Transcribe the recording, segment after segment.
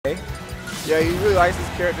Yeah, he really likes his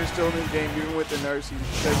character still in this game, even with the nerfs. He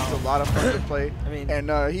says it's a lot of fun to play. I mean, and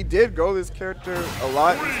he did grow this character a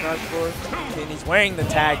lot in Smash 4. And he's wearing the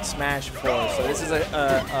tag Smash 4, so this is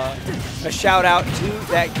a shout out to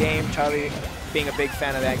that game. Charlie being a big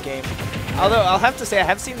fan of that game. Although I'll have to say I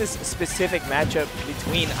have seen this specific matchup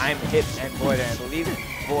between ImHip and Void, and I believe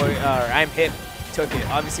ImHip took it.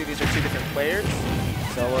 Obviously, these are two different players,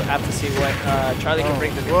 so we'll have to see what Charlie can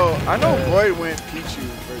bring to the. Well, I know Void went Pichu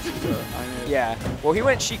versus ImHip. Yeah, well, he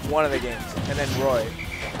went Sheik one of the games, and then Roy.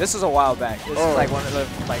 This was a while back. This is like one of the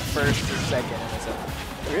first or second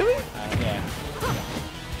MSM. Really? Yeah.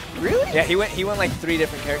 Really? Yeah, he went like 3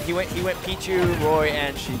 different characters. He went Pichu, Roy,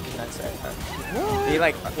 and Sheik. That's it. What? He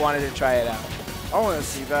like wanted to try it out. I want to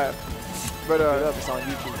see that. But It's on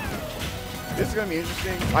YouTube. this is gonna be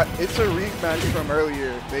interesting. It's a rematch from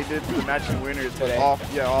earlier. They did the matching winners today. All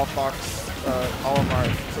Fox,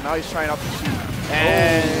 Olimar. So now he's trying out the Sheik,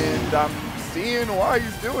 and I'm seeing why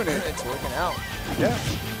he's doing it. It's working out. Yeah.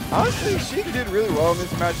 Honestly, Sheik did really well in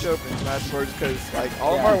this matchup in Smash 4 just because, like,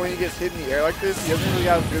 Olimar, when he gets hit in the air like this, he doesn't really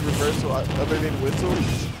have good reversal other than Whistle.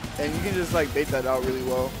 And you can just, like, bait that out really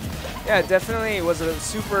well. Yeah, it definitely was a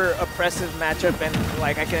super oppressive matchup, and,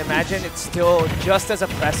 like, I can imagine it's still just as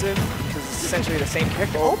oppressive because it's essentially the same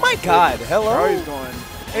character. Oh, my God. Hello? Charlie's going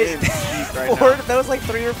in deep right now. That was like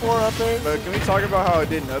 3 or 4 up there. But can we talk about how it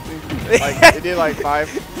did nothing? Like, it did, like, 5.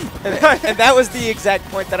 and that was the exact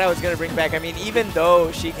point that I was going to bring back. I mean, even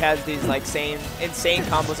though Sheik has these like insane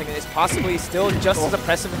combos and is possibly still just as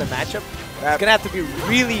oppressive in the matchup, it's going to have to be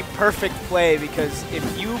really perfect play because if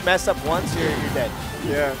you mess up once, you're dead.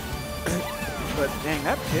 Yeah. But dang,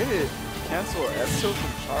 that pivot cancel F-tilt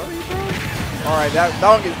from Charlie, bro? Alright, that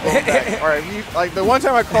one gets blown back. Alright, like the one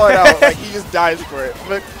time I call it out, like he just dies for it.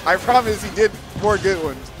 But I promise he did 4 good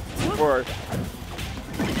ones. 4.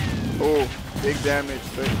 Oh. Big damage,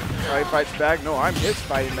 but Charlie fights back. No, ImHip's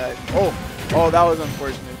fighting back. Oh, that was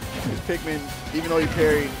unfortunate. His Pikmin, even though he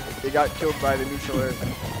parried, they got killed by the neutral air.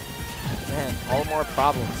 Man, all more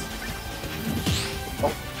problems.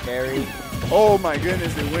 Oh, parry. Oh my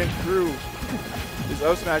goodness, it went through. His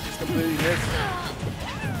up smash just completely missed.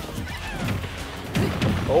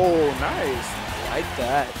 Oh, nice. Like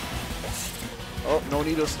that. Oh, no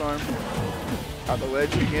Needle Storm. Out the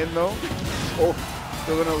ledge again, though. Oh.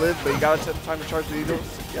 Still gonna live, but you gotta set the time to charge the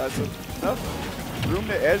needles. Yeah, so enough room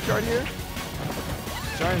to edge guard here.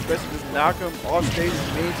 Trying his best to just knock him off stage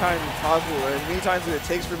as many times as possible, or as many times as it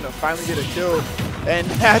takes for him to finally get a kill. And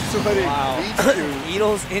that's what it leads to.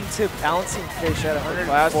 Needles into bouncing fish at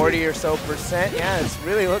 140 or so %. Yeah, it's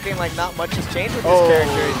really looking like not much has changed with this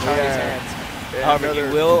character in Charlie's hands. Yeah, however, he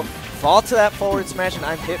will fall to that forward smash, and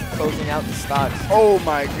ImHip closing out the stocks. Oh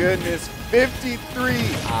my goodness. 53, 66%,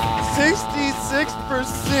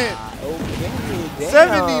 okay,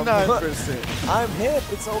 79%. ImHip,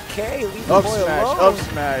 it's okay. Leave the boy alone. Up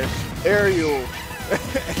smash, aerial,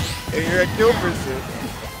 and you're at kill percent.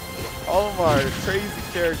 Olimar, crazy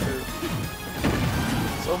character.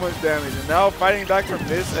 So much damage, and now fighting back from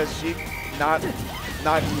this as Sheik, not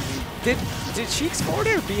easy. Did Sheik's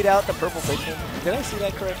forwarder beat out the purple Pikmin? Did I see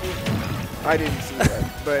that correctly? I didn't see that,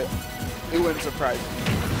 but it wouldn't surprise me.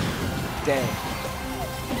 Dang.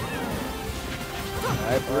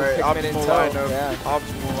 Alright, optimal lineup. Yeah.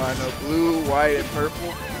 Optimal lineup. Blue, white, and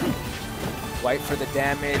purple. White for the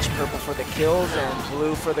damage, purple for the kills, and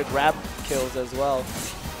blue for the grab kills as well.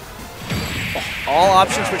 All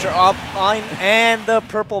options which are offline, and the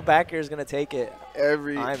purple backer is going to take it.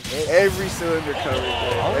 Every cylinder covered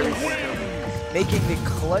there. Every cylinder. Making the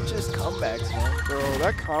clutchest comebacks, man. Bro,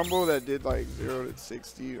 that combo that did like 0 to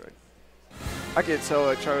 60, like, I could tell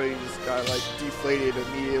that Charlie just got like deflated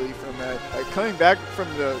immediately from that. Like coming back from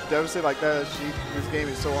the deficit like that, this game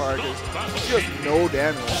is so hard because she does no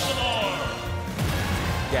damage.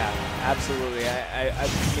 Yeah, absolutely. I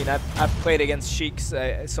mean, I've played against Sheiks,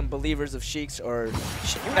 some believers of Sheiks, or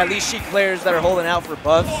at least Sheik players that are holding out for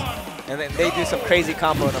buffs, and then they do some crazy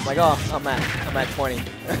combo, and I'm like, oh, I'm at 20.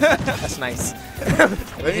 That's nice. Let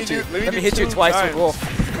me hit you twice with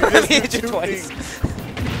Wolf. Let me hit you twice.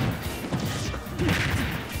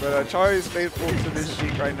 But Charlie's faithful to this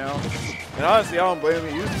Sheik right now. And honestly, I don't blame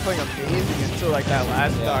him. He was playing amazing until like that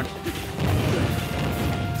last stock.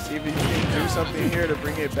 See if he can do something here to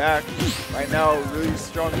bring it back. Right now, really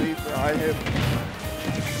strong lead for ImHip.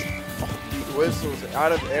 These whistles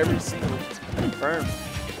out of every single confirm.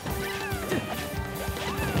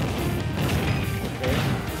 Okay,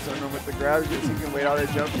 someone with the grab because he can wait out a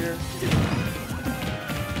jump here.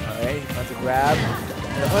 Alright, about to grab.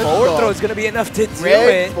 The forward throw is going to be enough to do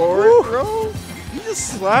it. Forward throw? You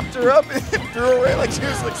just slapped her up and threw her away like she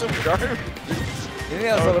was like some garbage. think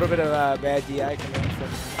that was a little bit of bad DI coming from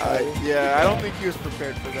Charlie? Yeah, I don't think he was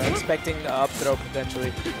prepared for that. Expecting the up throw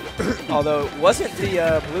potentially. Although it wasn't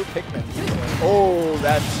the blue Pikmin. So. Oh,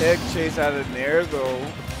 that tech chase out of Nair though.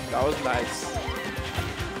 That was nice.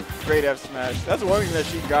 Great F smash. That's one thing that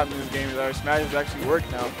she got in this game is that her smashes actually work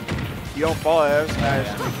now. You don't fall at F smash,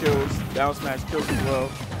 it kills. Down smash kills as well.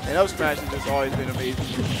 And up smash has just always been amazing.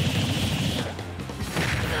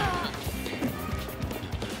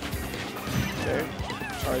 Okay.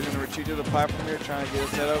 Charlie's gonna retreat to the platform here, trying to get it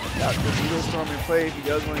set up. Got the Needle Storm in play if he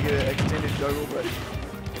does want to get an extended juggle, but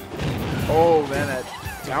oh man, that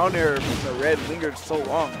down air from the red lingered so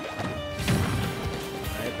long.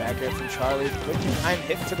 Right, back air from Charlie. Quick time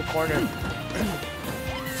hit to the corner.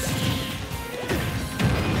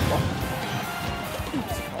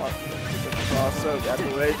 Cross up, got the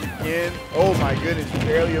ledge again. Oh my goodness,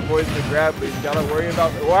 barely avoids the grab, but he's gotta worry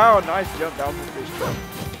about it. Wow, nice jump down the fish jump.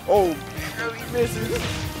 Oh, barely misses.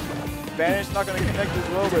 Vanish not gonna connect as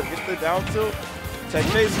well, but gets the down tilt. Tech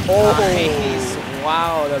chase. Oh, nice.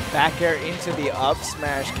 Wow, the back air into the up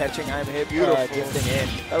smash, catching ImHip, gifting in.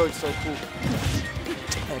 That looks so cool.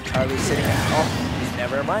 And Charlie's sitting there. Oh,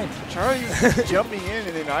 never mind. Charlie's jumping in,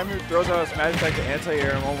 and then ImHip throws out a smash attack to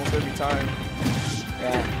anti-air him almost every time.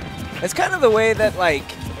 Yeah. It's kind of the way that, like,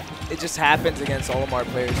 it just happens against Olimar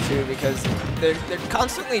players, too, because they're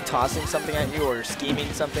constantly tossing something at you or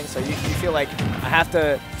scheming something, so you feel like I have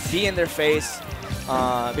to be in their face,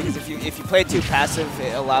 because if you play too passive,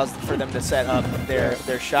 it allows for them to set up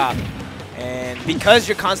their shop. And because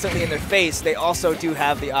you're constantly in their face, they also do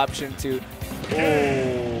have the option to...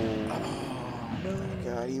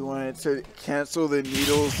 God, he wanted to cancel the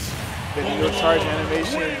needle charge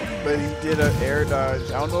animation, but he did an air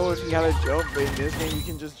dodge. I don't know if he had a jump, but in this game you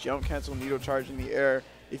can just jump cancel needle charge in the air.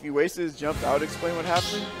 If he wasted his jump, that would explain what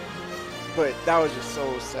happened. But that was just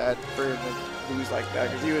so sad for him to lose like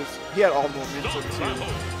that, because he had all the momentum too.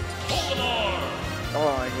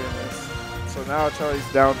 Oh my goodness. So now Charlie's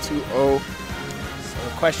down 2-0. So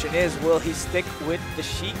the question is, will he stick with the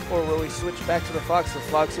Sheik or will he switch back to the Fox? The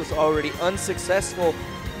Fox was already unsuccessful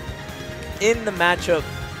in the matchup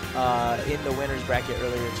in the winner's bracket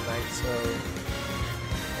earlier tonight, so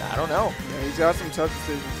I don't know. Yeah, he's got some tough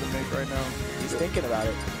decisions to make right now. He's thinking about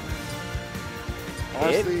it.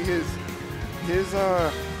 Honestly, his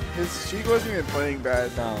Sheik wasn't even playing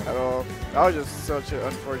bad at all. That was just such an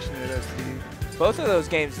unfortunate SD. Both of those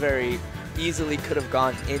games very easily could have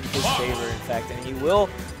gone in his favor, in fact, and he will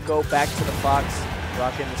go back to the Fox,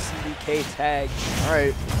 rocking the CDK tag. All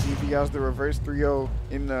right, see if he has the reverse 3-0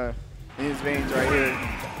 in his veins right here.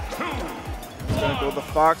 He's gonna go the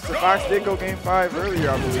Fox. The Fox did go game 5 earlier,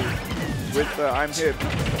 I believe, with ImHip.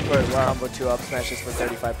 But wow. Combo 2 up smashes for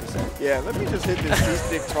 35%. Yeah, let me just hit this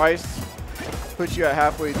C-stick twice. Put you at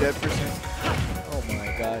halfway dead percent. Oh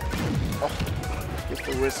my god. Oh. Get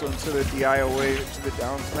the whistle into the DI away to the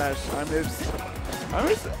down smash. ImHip's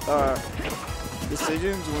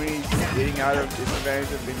decisions when he's getting out of disadvantage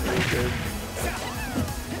have been really good.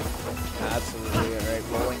 Absolutely, all right.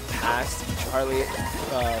 Rolling past Charlie,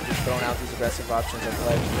 who's throwing out these aggressive options at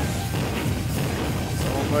ledge.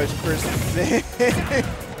 So much persistence.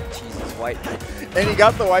 Jesus, white Pikmin. And he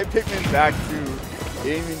got the white Pikmin back too. He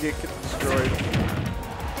didn't even get destroyed.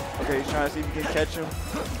 Okay, he's trying to see if he can catch him.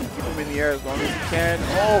 Keep him in the air as long as he can.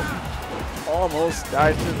 Oh! Almost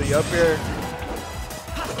died to the up air.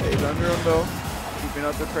 Stays under him though. Keeping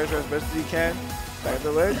up the pressure as best as he can. Back at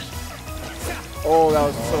the ledge. Oh, that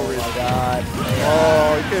was so risky. Oh my god.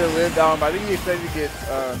 Oh, he could have lived down, but I think he expected to get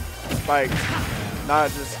spiked,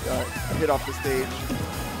 not just hit off the stage.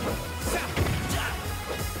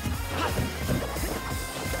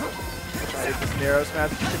 Try to get this narrow smash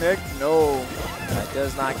to connect. No.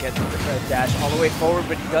 Does not get the dash all the way forward,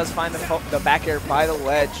 but he does find the back air by the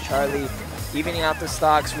ledge. Charlie evening out the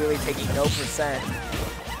stocks, really taking no percent.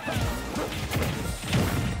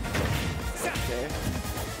 Okay.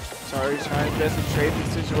 Charlie's trying his best to trade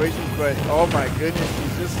these situations, but oh my goodness,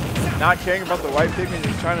 he's just not caring about the white Pikmin.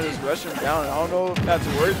 He's trying to just rush him down. I don't know if that's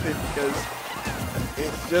worth it because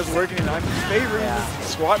it's just working in ImHip's favor. Yeah. He's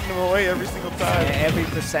just swatting him away every single time. And every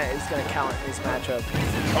percent is going to count in this matchup.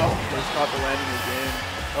 Oh, he's caught the landing again.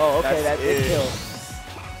 Oh, okay, That's that did it. kill.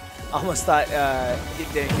 Almost thought it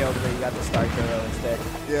didn't kill, but you got the star kill instead.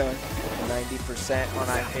 Yeah. 90% on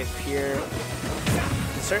ImHip here.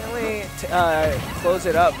 Can certainly close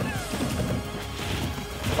it up.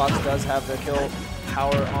 Fox does have the kill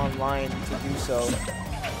power online to do so.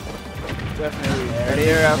 Definitely. There it is.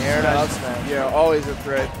 There it is. Yeah, always a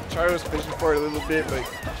threat. Charlie was fishing for it a little bit, but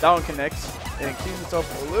that one connects and keeps himself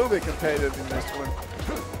a little bit competitive in this one.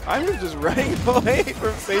 I'm just running away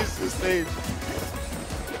from stage to stage.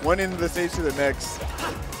 one end of the stage to the next.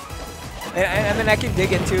 And then I can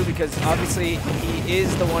dig into because obviously he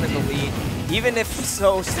is the one in the lead. Even if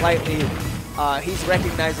so slightly, he's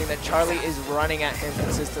recognizing that Charlie is running at him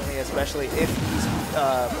consistently, especially if he's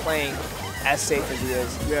playing as safe as he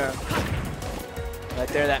is. Yeah. Right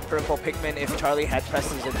there, that purple Pikmin, if Charlie had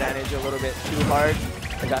pressed his advantage a little bit too hard,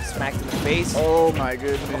 he got smacked in the face. Oh my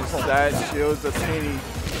goodness, that shields the penny.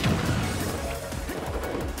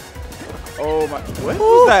 Oh my, what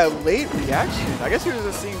was that late reaction? I guess he was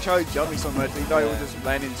just seeing Charlie jumping so much, he thought it would just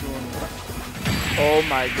land into him. Oh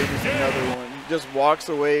my goodness, another one. He just walks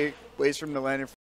away, waits for him to land in front.